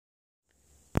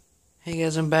Hey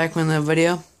guys, I'm back with another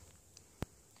video,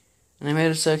 and I'm here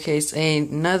to showcase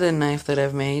another knife that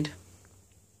I've made.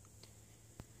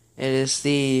 It is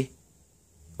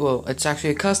it's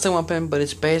actually a custom weapon, but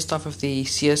it's based off of the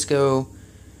CSGO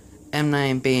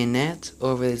M9 bayonet,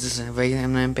 or this is a regular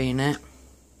M9 bayonet.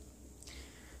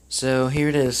 So here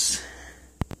it is,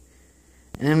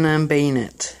 an M9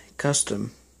 bayonet,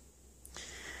 custom.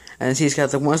 And see, it's got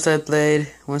the one-stud blade,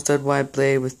 one-stud wide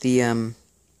blade with the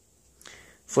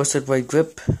four-stud wide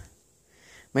grip.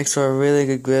 Makes for a really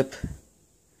good grip.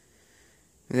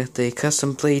 We got the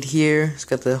custom blade here. It's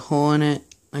got the hole in it,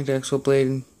 like the actual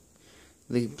blade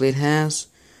the blade has.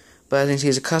 But I think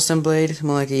it's a custom blade. It's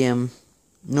more like a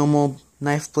normal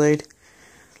knife blade.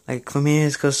 Like from here,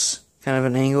 it goes kind of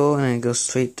an angle, and then it goes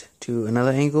straight to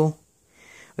another angle.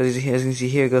 But as you can see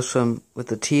here, it goes from with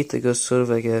the teeth. It goes sort of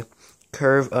like a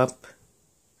curve up.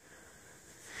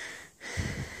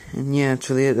 And yeah, it's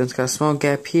really it. It's got a small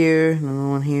gap here, another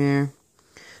one here.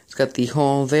 It's got the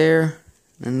hole there,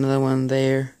 another one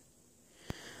there.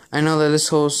 I know that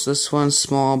this one's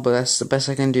small, but that's the best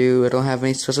I can do. I don't have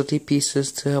any specialty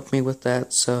pieces to help me with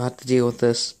that, so I have to deal with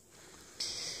this.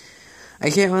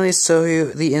 I can't really show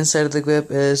you the inside of the grip.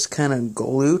 Is kind of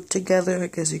glued together, I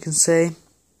guess you can say.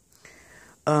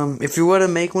 If you were to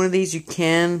make one of these, you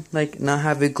can not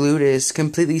have it glued. It's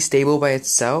completely stable by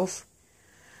itself,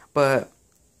 but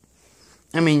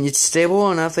I mean, it's stable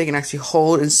enough they can actually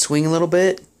hold and swing a little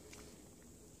bit.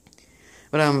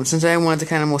 But since I wanted to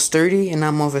kind of more sturdy and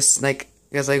not more of a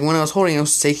because when I was holding, it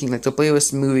was shaking. Like the blade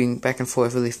was moving back and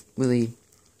forth, really,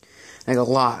 like a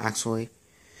lot actually.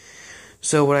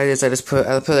 So what I did is I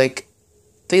put like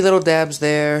 3 little dabs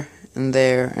there, and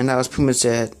that was pretty much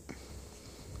it.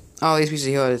 All these pieces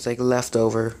here is like left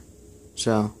over.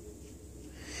 So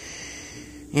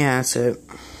yeah, that's it.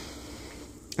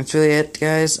 That's really it,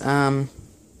 guys.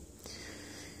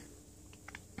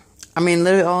 I mean,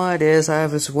 literally all it is, I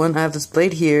have this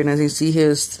blade here, and as you see here,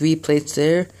 there's 3 plates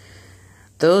there.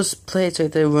 Those plates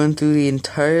right there run through the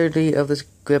entirety of this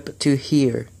grip to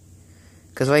here.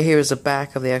 Because right here is the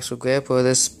back of the actual grip, where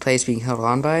this plate's being held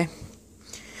on by.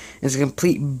 It's a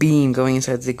complete beam going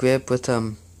inside the grip with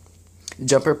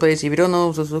jumper plates. If you don't know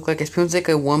what those look like, it's pretty much like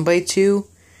a 1x2,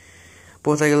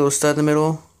 but with like a little stud in the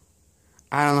middle.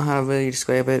 I don't know how to really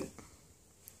describe it.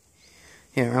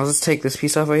 Here, I'll just take this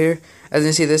piece off right here. As you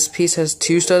can see, this piece has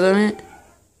 2 studs on it.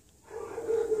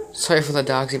 Sorry for the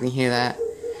dogs if you can hear that.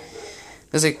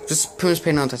 There's just pretty much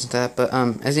pay no attention to that. But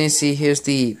as you can see, here's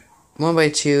the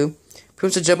 1x2.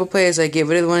 Pretty much a jumper plate is I get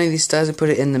rid of one of these studs and put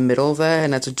it in the middle of that,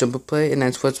 and that's a jumper plate, and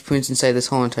that's what's pretty much inside this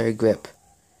whole entire grip.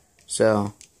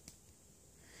 So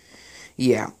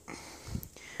yeah,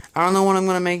 I don't know what I'm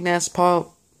gonna make next.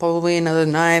 Probably another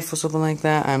knife or something like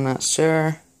that. I'm not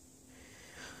sure.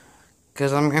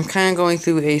 Because I'm kind of going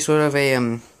through a sort of a, I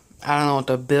don't know what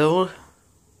to build.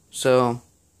 So,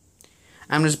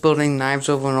 I'm just building knives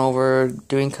over and over,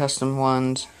 doing custom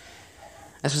ones.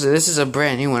 This is a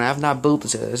brand new one. I've not built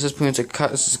this yet. This is pretty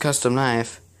much this is a custom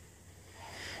knife.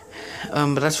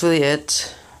 But that's really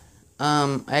it.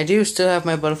 I do still have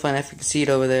my butterfly knife. You can see it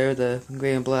over there, the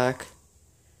gray and black.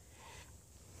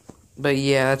 But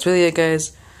yeah, that's really it,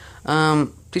 guys.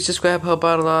 Please subscribe, help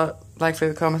out a lot. Like,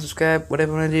 favorite, comment, subscribe,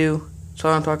 whatever you want to do.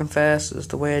 Sorry I'm talking fast, it's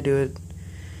the way I do it.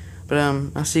 But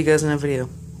I'll see you guys in that video.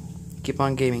 Keep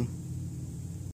on gaming.